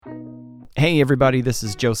Hey everybody, this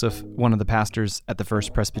is Joseph, one of the pastors at the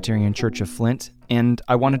First Presbyterian Church of Flint, and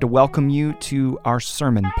I wanted to welcome you to our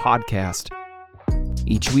sermon podcast.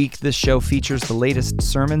 Each week, this show features the latest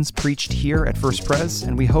sermons preached here at First Pres,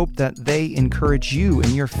 and we hope that they encourage you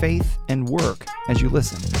in your faith and work as you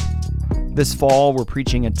listen. This fall, we're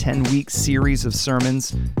preaching a 10-week series of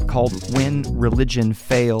sermons called When Religion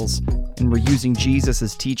Fails, and we're using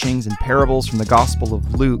Jesus' teachings and parables from the Gospel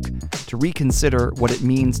of Luke to reconsider what it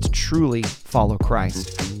means to truly follow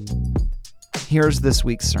Christ. Here's this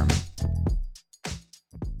week's sermon.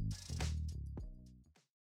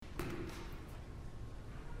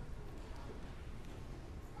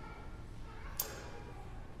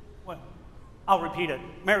 Well, I'll repeat it.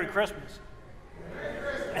 Merry Christmas.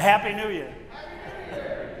 Happy New Year.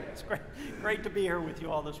 It's great to be here with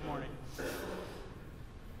you all this morning.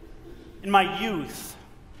 In my youth,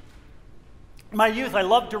 I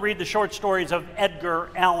loved to read the short stories of Edgar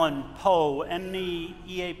Allan Poe. Any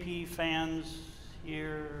EAP fans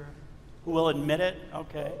here who will admit it?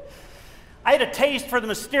 Okay. I had a taste for the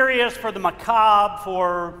mysterious, for the macabre,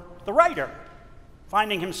 for the writer,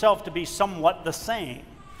 finding himself to be somewhat the same.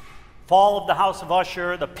 Fall of the House of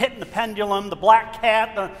Usher, The Pit and the Pendulum, The Black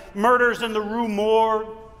Cat, The Murders in the Rue Morgue.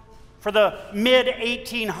 For the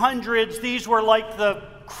mid-1800s, these were like the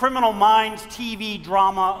Criminal Minds TV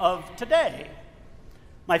drama of today.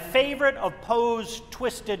 My favorite of Poe's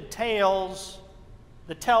twisted tales,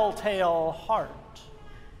 The Telltale Heart.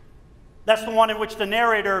 That's the one in which the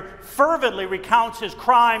narrator fervently recounts his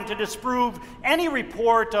crime to disprove any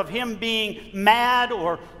report of him being mad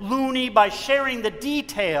or loony by sharing the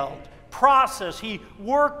detailed process he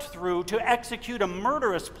worked through to execute a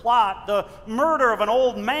murderous plot, the murder of an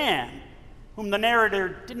old man whom the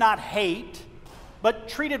narrator did not hate, but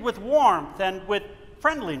treated with warmth and with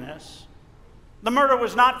friendliness. The murder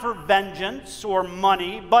was not for vengeance or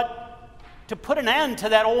money, but to put an end to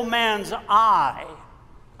that old man's eye,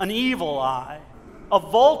 an evil eye, a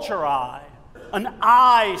vulture eye, an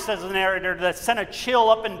eye, says the narrator, that sent a chill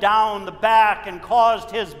up and down the back and caused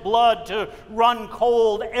his blood to run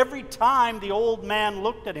cold every time the old man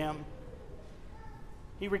looked at him.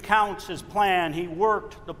 He recounts his plan. He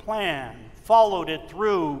worked the plan, followed it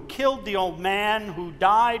through, killed the old man, who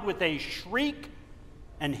died with a shriek,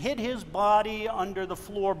 and hid his body under the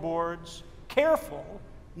floorboards, careful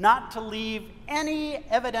not to leave any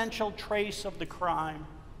evidential trace of the crime.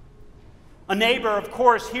 A neighbor, of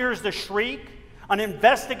course, hears the shriek. An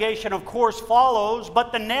investigation, of course, follows,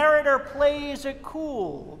 but the narrator plays it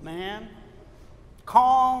cool, man.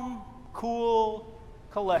 Calm, cool,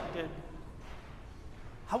 collected.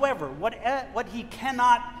 However, what he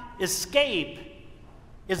cannot escape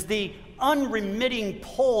is the unremitting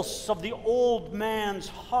pulse of the old man's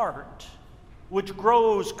heart, which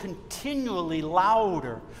grows continually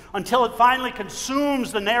louder until it finally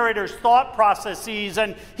consumes the narrator's thought processes,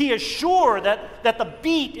 and he is sure that the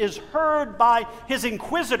beat is heard by his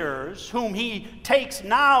inquisitors, whom he takes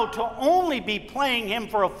now to only be playing him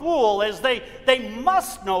for a fool, as they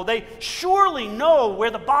must know, they surely know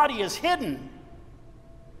where the body is hidden.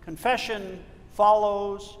 Confession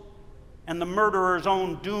follows, and the murderer's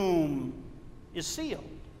own doom is sealed.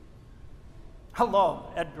 I love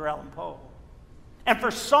Edgar Allan Poe. And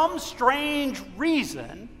for some strange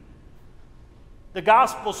reason, the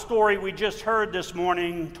gospel story we just heard this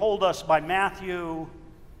morning, told us by Matthew,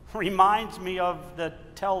 reminds me of the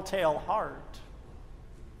Telltale Heart.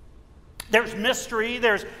 There's mystery,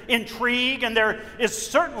 there's intrigue, and there is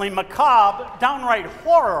certainly macabre, downright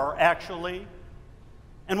horror, actually.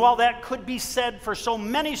 And while that could be said for so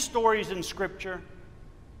many stories in Scripture,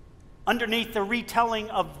 underneath the retelling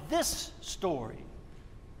of this story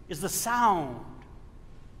is the sound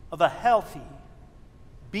of a healthy,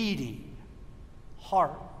 beating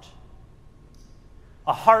heart.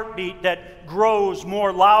 A heartbeat that grows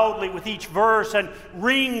more loudly with each verse and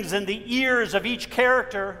rings in the ears of each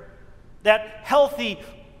character. That healthy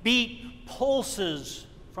beat pulses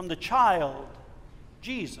from the child,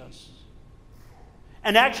 Jesus.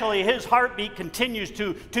 And actually, his heartbeat continues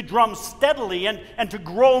to drum steadily and to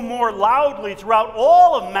grow more loudly throughout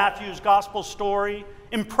all of Matthew's gospel story,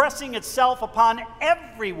 impressing itself upon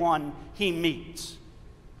everyone he meets.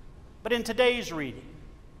 But in today's reading,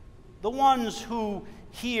 the ones who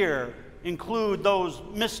hear include those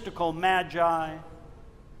mystical magi,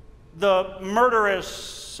 the murderous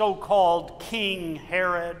so-called King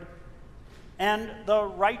Herod, and the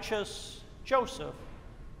righteous Joseph.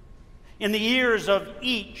 In the ears of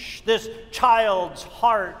each, this child's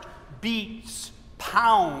heart beats,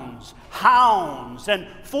 pounds, hounds, and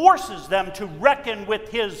forces them to reckon with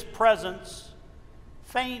his presence.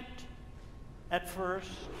 Faint at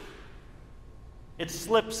first, It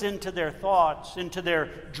slips into their thoughts, into their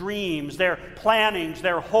dreams, their plannings,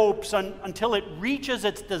 their hopes, until it reaches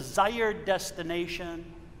its desired destination,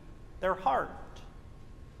 their heart,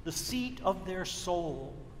 the seat of their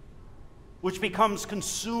soul, which becomes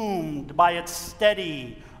consumed by its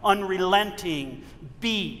steady, unrelenting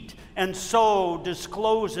beat, and so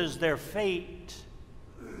discloses their fate.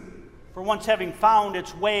 For once having found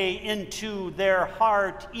its way into their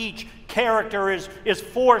heart, each character is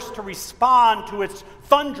forced to respond to its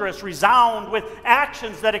thunderous resound with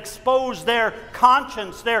actions that expose their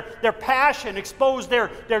conscience, their passion, expose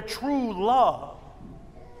their true love.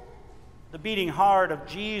 The beating heart of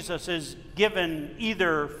Jesus is given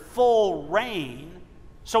either full rein,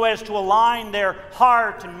 so as to align their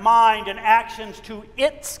heart and mind and actions to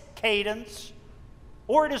its cadence,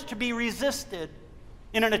 or it is to be resisted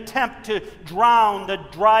in an attempt to drown the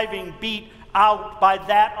driving beat out by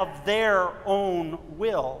that of their own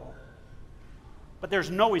will. But there's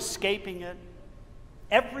no escaping it.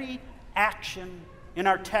 Every action in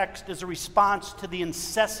our text is a response to the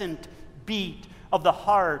incessant beat of the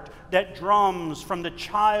heart that drums from the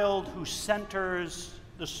child who centers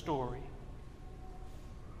the story.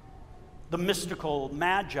 The mystical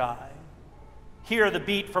magi hear the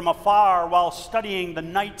beat from afar while studying the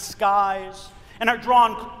night skies, and are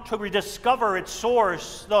drawn to rediscover its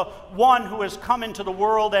source, the one who has come into the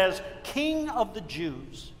world as King of the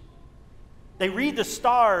Jews. They read the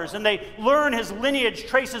stars, and they learn his lineage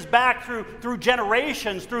traces back through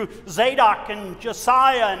generations, through Zadok and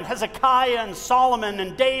Josiah and Hezekiah and Solomon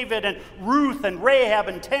and David and Ruth and Rahab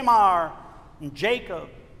and Tamar and Jacob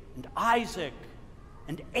and Isaac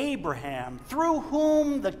and Abraham, through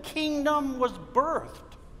whom the kingdom was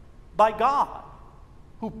birthed by God,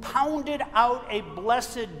 who pounded out a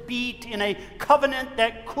blessed beat in a covenant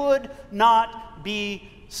that could not be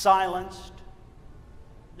silenced.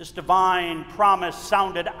 This divine promise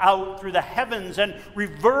sounded out through the heavens and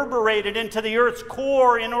reverberated into the earth's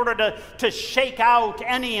core in order to shake out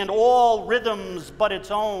any and all rhythms but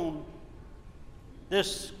its own.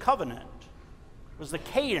 This covenant was the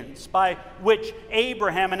cadence by which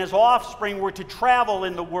Abraham and his offspring were to travel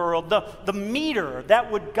in the world, the meter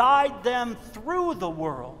that would guide them through the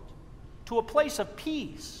world to a place of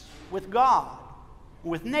peace with God,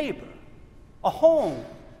 with neighbor, a home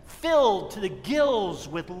filled to the gills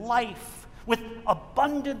with life, with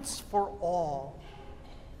abundance for all,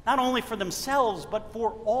 not only for themselves, but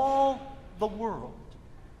for all the world.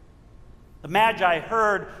 The Magi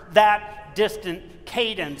heard that distant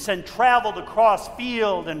cadence and traveled across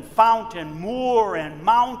field and fountain, moor and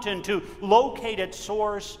mountain to locate its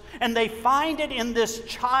source, and they find it in this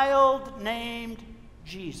child named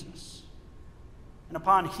Jesus. And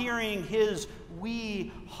upon hearing his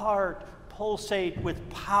wee heart pulsate with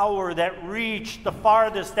power that reached the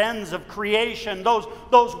farthest ends of creation, those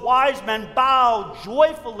wise men bow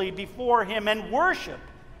joyfully before him and worship,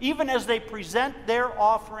 even as they present their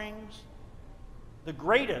offerings, the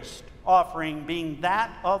greatest offering being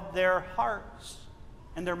that of their hearts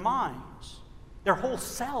and their minds, their whole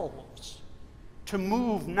selves, to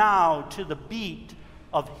move now to the beat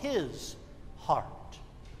of his heart.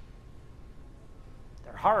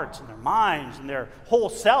 Their hearts and their minds and their whole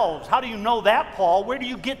selves. How do you know that, Paul? Where do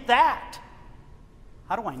you get that?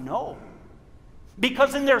 How do I know?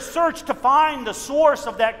 Because in their search to find the source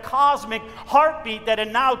of that cosmic heartbeat that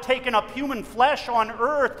had now taken up human flesh on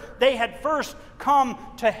earth, they had first come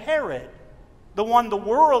to Herod, the one the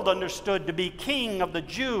world understood to be king of the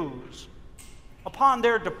Jews. Upon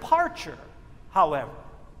their departure, however,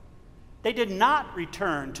 they did not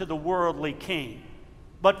return to the worldly king,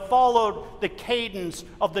 but followed the cadence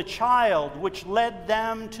of the child, which led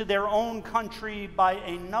them to their own country by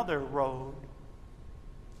another road.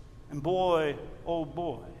 And boy, oh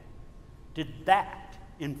boy, did that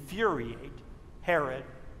infuriate Herod.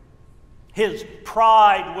 His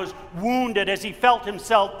pride was wounded as he felt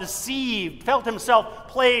himself deceived, felt himself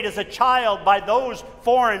played as a child by those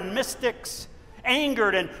foreign mystics.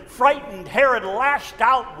 Angered and frightened, Herod lashed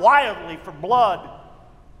out wildly for blood,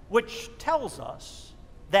 which tells us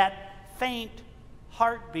that faint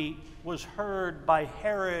heartbeat was heard by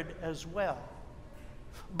Herod as well.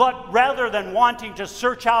 But rather than wanting to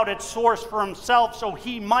search out its source for himself so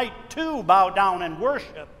he might too bow down and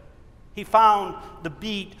worship, he found the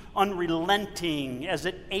beat unrelenting as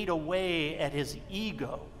it ate away at his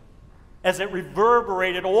ego, as it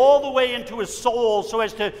reverberated all the way into his soul so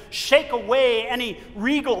as to shake away any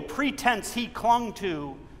regal pretense he clung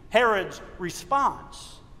to. Herod's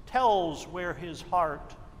response tells where his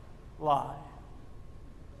heart lies.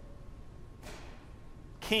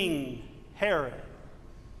 King Herod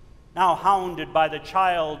now hounded by the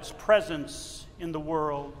child's presence in the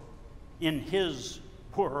world, in his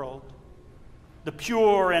world. The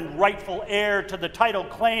pure and rightful heir to the title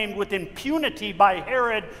claimed with impunity by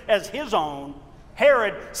Herod as his own,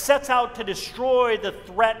 Herod sets out to destroy the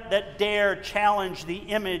threat that dare challenge the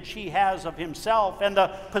image he has of himself and the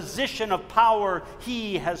position of power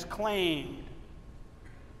he has claimed.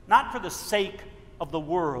 Not for the sake of the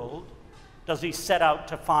world does he set out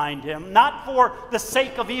to find him, not for the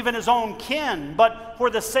sake of even his own kin, but for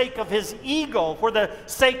the sake of his ego, for the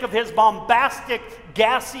sake of his bombastic,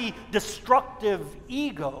 gassy, destructive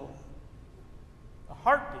ego. The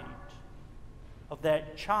heartbeat of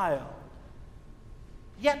that child,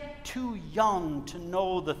 yet too young to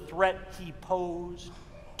know the threat he posed,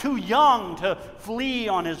 too young to flee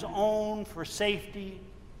on his own for safety,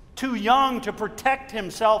 too young to protect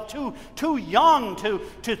himself, too young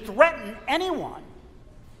to threaten anyone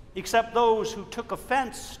except those who took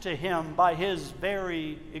offense to him by his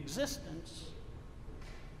very existence.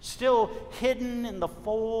 Still hidden in the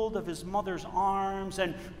fold of his mother's arms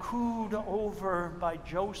and cooed over by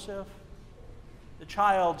Joseph, the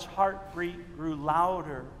child's heartbeat grew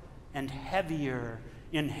louder and heavier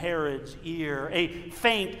in Herod's ear, a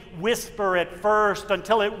faint whisper at first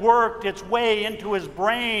until it worked its way into his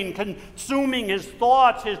brain, consuming his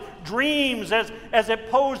thoughts, his dreams, as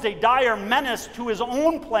it posed a dire menace to his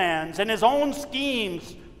own plans and his own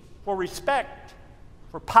schemes for respect,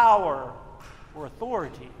 for power, for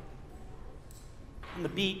authority. And the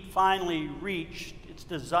beat finally reached its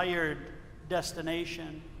desired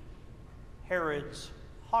destination, Herod's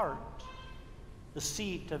heart, the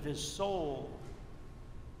seat of his soul,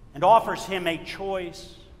 and offers him a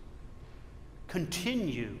choice: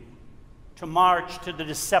 continue to march to the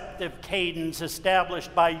deceptive cadence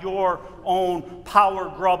established by your own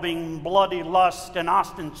power-grubbing, bloody lust and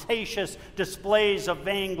ostentatious displays of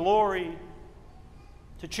vainglory,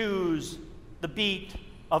 to choose the beat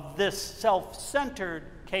of this self-centered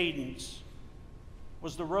cadence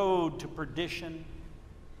was the road to perdition.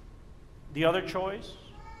 The other choice,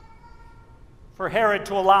 for Herod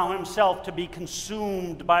to allow himself to be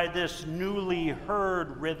consumed by this newly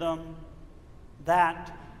heard rhythm,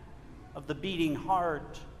 that of the beating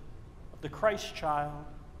heart of the Christ child.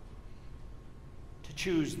 To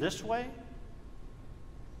choose this way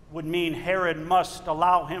would mean Herod must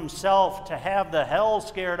allow himself to have the hell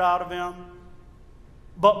scared out of him,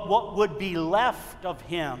 but what would be left of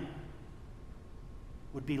him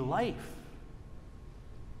would be life.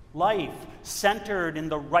 Life centered in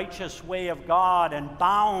the righteous way of God and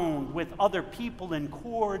bound with other people in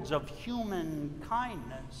cords of human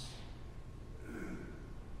kindness.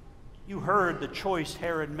 You heard the choice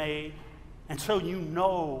Herod made, and so you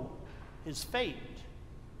know his fate.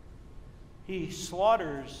 He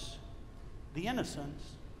slaughters the innocents,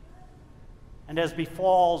 and as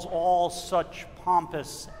befalls all such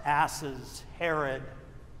pompous asses, Herod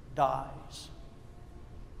dies.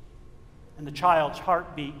 And the child's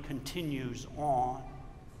heartbeat continues on,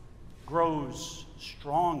 grows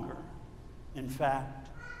stronger, in fact.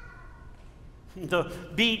 The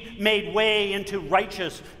beat made way into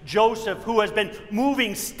righteous Joseph, who has been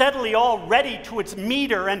moving steadily already to its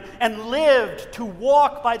meter and lived to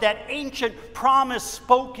walk by that ancient promise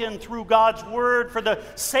spoken through God's word for the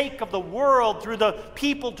sake of the world, through the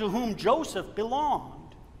people to whom Joseph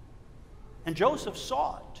belonged. And Joseph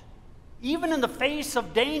sought, even in the face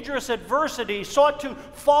of dangerous adversity, sought to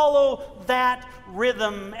follow that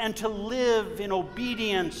rhythm and to live in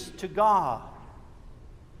obedience to God.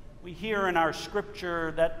 We hear in our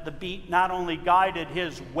scripture that the beat not only guided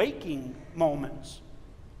his waking moments,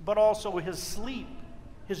 but also his sleep,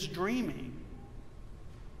 his dreaming.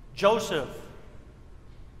 Joseph,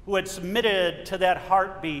 who had submitted to that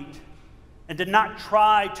heartbeat and did not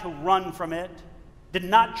try to run from it, did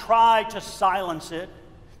not try to silence it,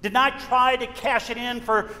 did not try to cash it in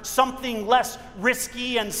for something less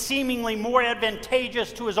risky and seemingly more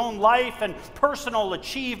advantageous to his own life and personal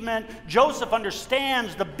achievement. Joseph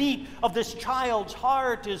understands the beat of this child's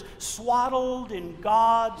heart is swaddled in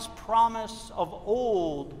God's promise of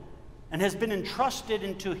old and has been entrusted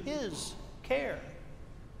into his care.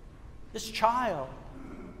 This child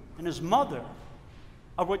and his mother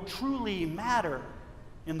are what truly matter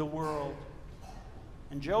in the world.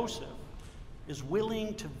 And Joseph is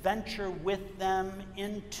willing to venture with them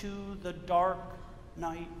into the dark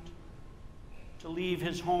night, to leave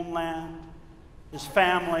his homeland, his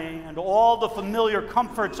family, and all the familiar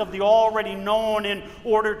comforts of the already known in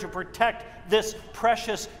order to protect this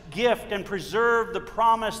precious gift and preserve the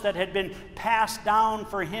promise that had been passed down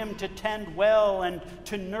for him to tend well and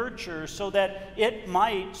to nurture so that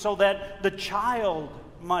the child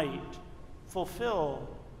might fulfill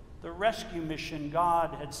the rescue mission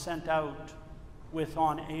God had sent out with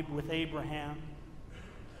Abraham.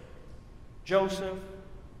 Joseph,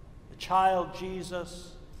 the child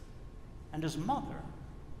Jesus, and his mother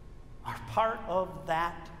are part of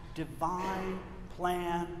that divine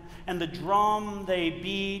plan, and the drum they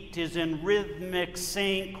beat is in rhythmic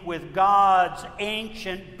sync with God's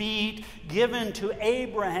ancient beat given to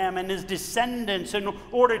Abraham and his descendants in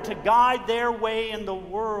order to guide their way in the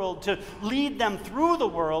world, to lead them through the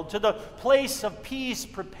world to the place of peace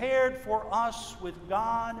prepared for us with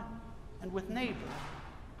God and with neighbor,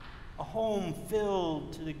 a home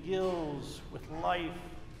filled to the gills with life,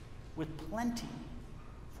 with plenty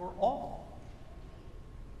for all.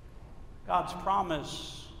 God's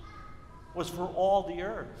promise was for all the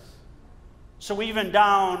earth. So even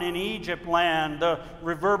down in Egypt land, the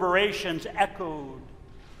reverberations echoed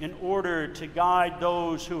in order to guide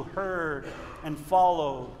those who heard and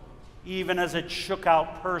followed, even as it shook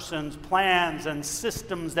out persons, plans, and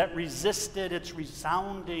systems that resisted its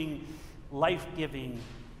resounding, life-giving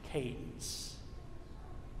cadence.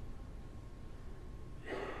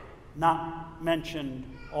 Not mentioned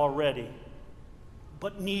already,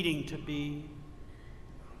 but needing to be,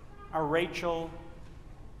 are Rachel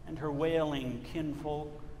and her wailing kinfolk,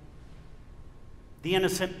 the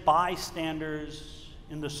innocent bystanders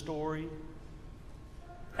in the story.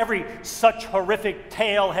 Every such horrific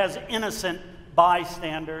tale has innocent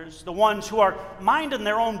bystanders, the ones who are minding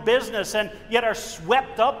their own business and yet are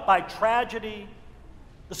swept up by tragedy.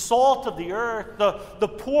 The salt of the earth, the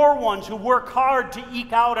poor ones who work hard to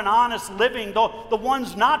eke out an honest living, the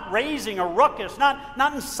ones not raising a ruckus, not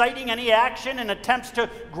inciting any action in attempts to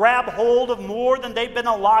grab hold of more than they've been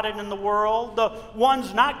allotted in the world, the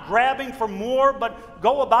ones not grabbing for more but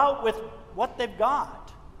go about with what they've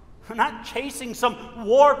got, not chasing some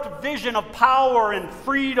warped vision of power and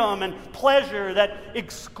freedom and pleasure that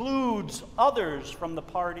excludes others from the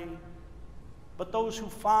party, but those who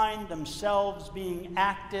find themselves being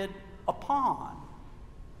acted upon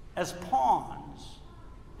as pawns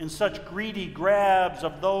in such greedy grabs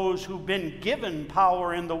of those who've been given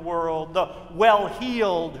power in the world, the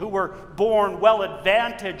well-heeled who were born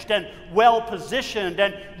well-advantaged and well-positioned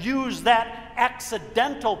and use that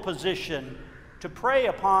accidental position to prey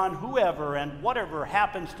upon whoever and whatever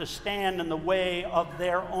happens to stand in the way of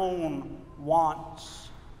their own wants.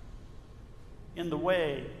 In the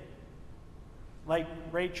way, like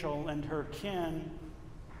Rachel and her kin,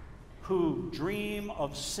 who dream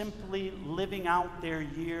of simply living out their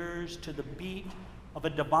years to the beat of a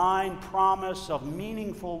divine promise of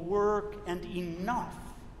meaningful work and enough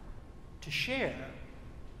to share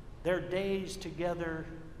their days together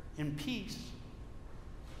in peace.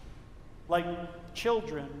 Like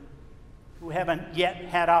children who haven't yet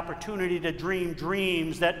had opportunity to dream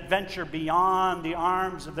dreams that venture beyond the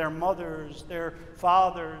arms of their mothers, their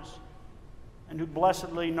fathers, and who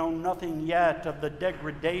blessedly know nothing yet of the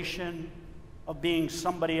degradation of being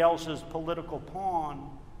somebody else's political pawn,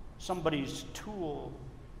 somebody's tool.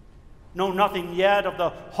 Know nothing yet of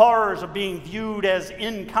the horrors of being viewed as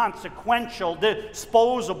inconsequential,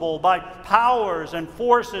 disposable by powers and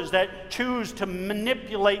forces that choose to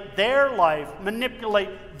manipulate their life,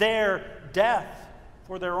 manipulate their death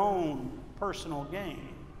for their own personal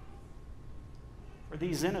gain. For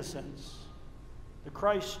these innocents, the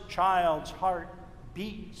Christ child's heart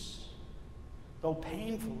beats, though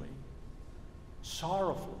painfully,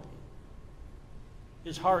 sorrowfully.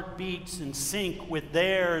 His heart beats in sync with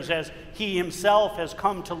theirs as he himself has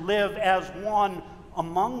come to live as one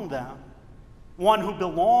among them, one who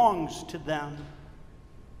belongs to them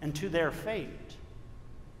and to their fate,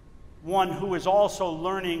 one who is also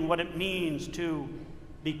learning what it means to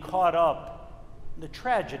be caught up in the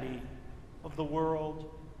tragedy of the world,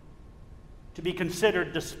 to be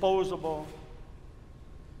considered disposable,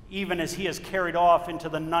 even as he is carried off into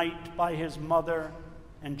the night by his mother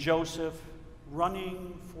and Joseph,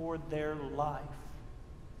 running for their life.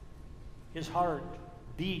 His heart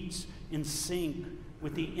beats in sync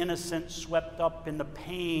with the innocent swept up in the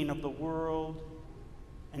pain of the world,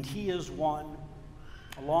 and he is one,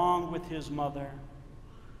 along with his mother,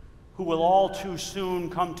 who will all too soon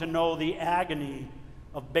come to know the agony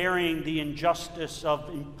of bearing the injustice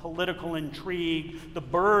of political intrigue, the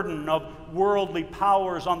burden of worldly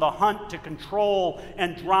powers on the hunt to control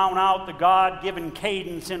and drown out the God-given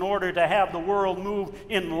cadence in order to have the world move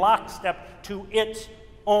in lockstep to its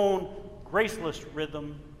own graceless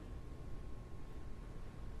rhythm,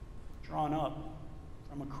 drawn up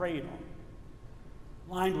from a cradle,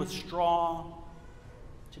 lined with straw,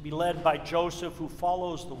 to be led by Joseph, who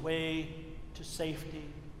follows the way to safety.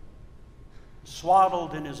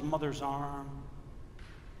 swaddled in his mother's arm.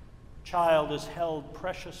 The child is held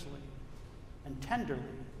preciously and tenderly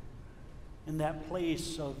in that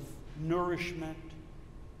place of nourishment,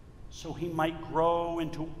 so he might grow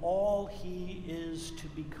into all he is to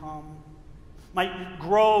become, might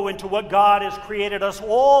grow into what God has created us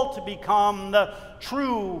all to become, the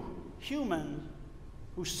true human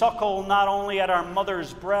who suckle not only at our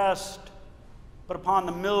mother's breast, but upon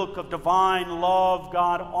the milk of divine love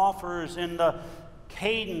God offers in the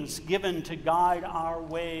cadence given to guide our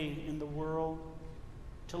way in the world,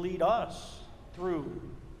 to lead us through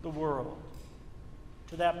the world,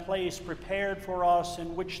 to that place prepared for us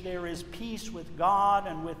in which there is peace with God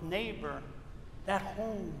and with neighbor, that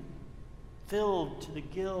home filled to the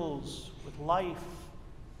gills with life,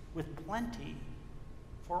 with plenty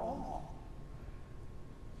for all.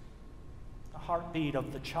 The heartbeat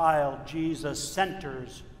of the child Jesus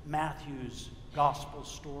centers Matthew's gospel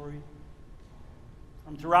story.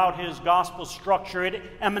 From throughout his gospel structure, it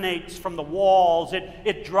emanates from the walls.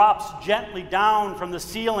 It drops gently down from the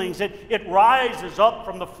ceilings. It rises up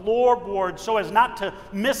from the floorboards so as not to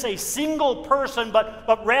miss a single person,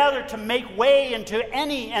 but rather to make way into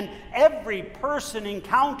any and every person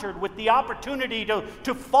encountered with the opportunity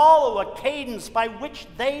to follow a cadence by which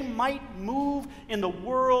they might move in the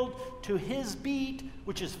world to his beat,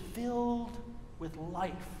 which is filled with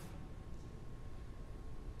life.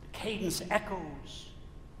 The cadence echoes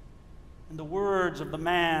in the words of the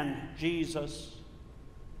man, Jesus.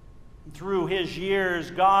 And through his years,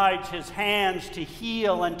 guides his hands to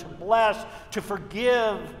heal and to bless, to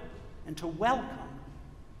forgive and to welcome,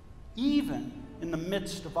 even in the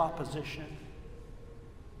midst of opposition.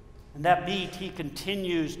 And that beat he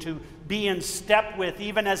continues to be in step with,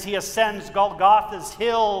 even as he ascends Golgotha's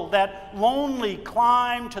hill, that lonely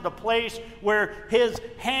climb to the place where his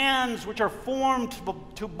hands, which are formed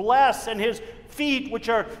to bless, and his feet, which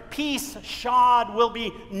are peace-shod, will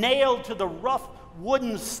be nailed to the rough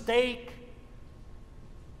wooden stake,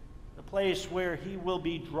 the place where he will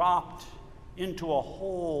be dropped into a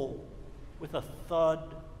hole with a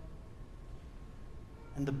thud,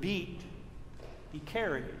 and the beat he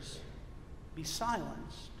carries be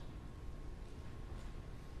silenced.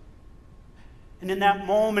 And in that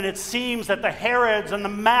moment, it seems that the Herods and the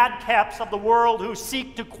madcaps of the world who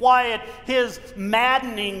seek to quiet his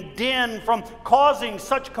maddening din from causing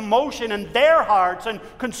such commotion in their hearts and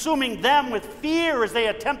consuming them with fear as they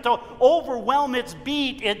attempt to overwhelm its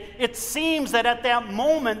beat, it seems that at that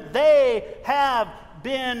moment they have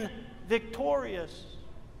been victorious.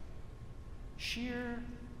 Sheer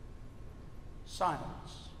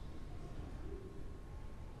silence.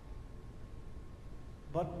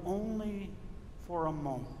 But only for a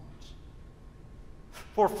moment.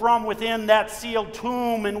 For from within that sealed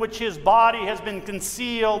tomb in which his body has been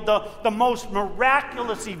concealed, the most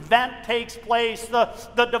miraculous event takes place.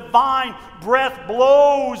 The divine breath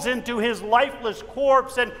blows into his lifeless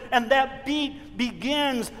corpse, and that beat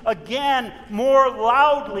begins again more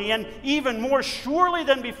loudly and even more surely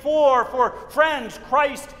than before. For friends,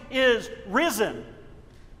 Christ is risen.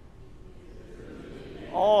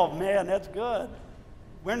 Oh man, that's good.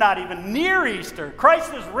 We're not even near Easter.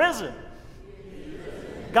 Christ is risen.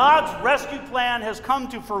 God's rescue plan has come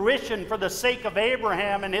to fruition for the sake of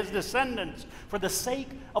Abraham and his descendants, for the sake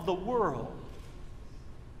of the world.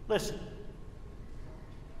 Listen,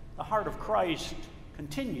 the heart of Christ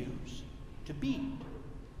continues to beat,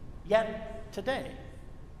 yet today.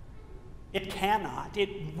 It cannot,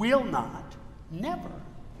 it will not, never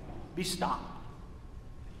be stopped.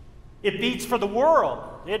 It beats for the world.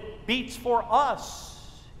 It beats for us.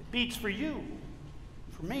 It beats for you,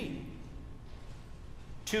 for me.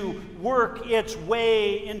 To work its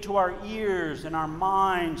way into our ears and our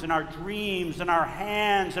minds and our dreams and our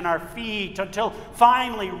hands and our feet until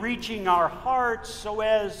finally reaching our hearts so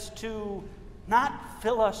as to not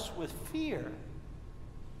fill us with fear,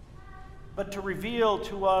 but to reveal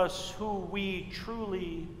to us who we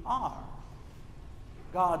truly are.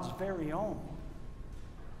 God's very own.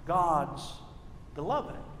 God's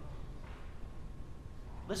beloved.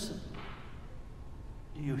 Listen.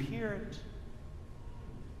 Do you hear it?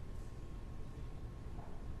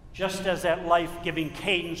 Just as that life-giving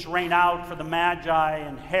cadence rang out for the Magi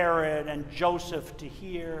and Herod and Joseph to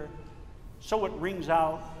hear, so it rings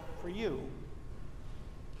out for you.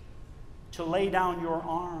 To lay down your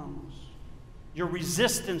arms, your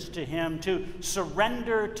resistance to him, to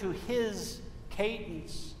surrender to his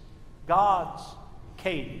cadence, God's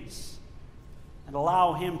cadence, and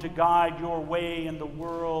allow him to guide your way in the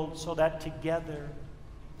world so that together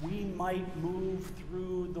we might move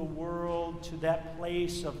through the world to that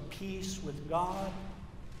place of peace with God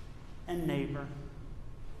and neighbor,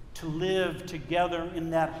 to live together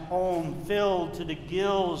in that home filled to the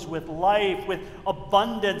gills with life, with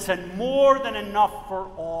abundance, and more than enough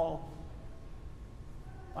for all.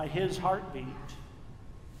 By his heartbeat,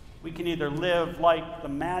 we can either live like the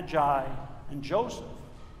Magi and Joseph,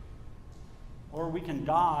 or we can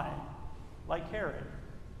die like Herod.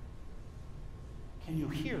 Can you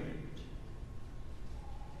hear it?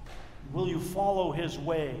 Will you follow his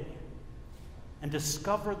way and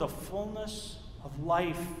discover the fullness of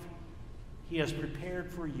life he has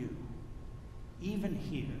prepared for you, even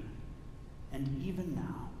here and even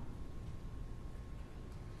now?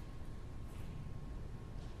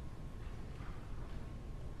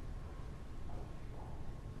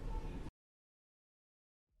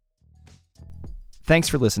 Thanks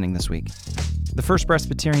for listening this week. The First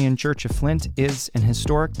Presbyterian Church of Flint is an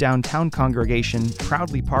historic downtown congregation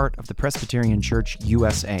proudly part of the Presbyterian Church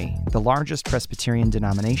USA, the largest Presbyterian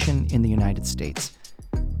denomination in the United States.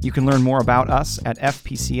 You can learn more about us at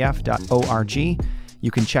fpcf.org.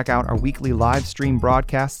 You can check out our weekly live stream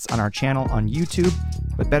broadcasts on our channel on YouTube,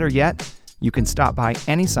 but better yet, you can stop by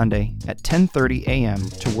any Sunday at 10:30 a.m.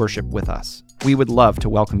 to worship with us. We would love to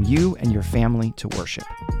welcome you and your family to worship.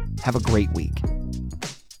 Have a great week.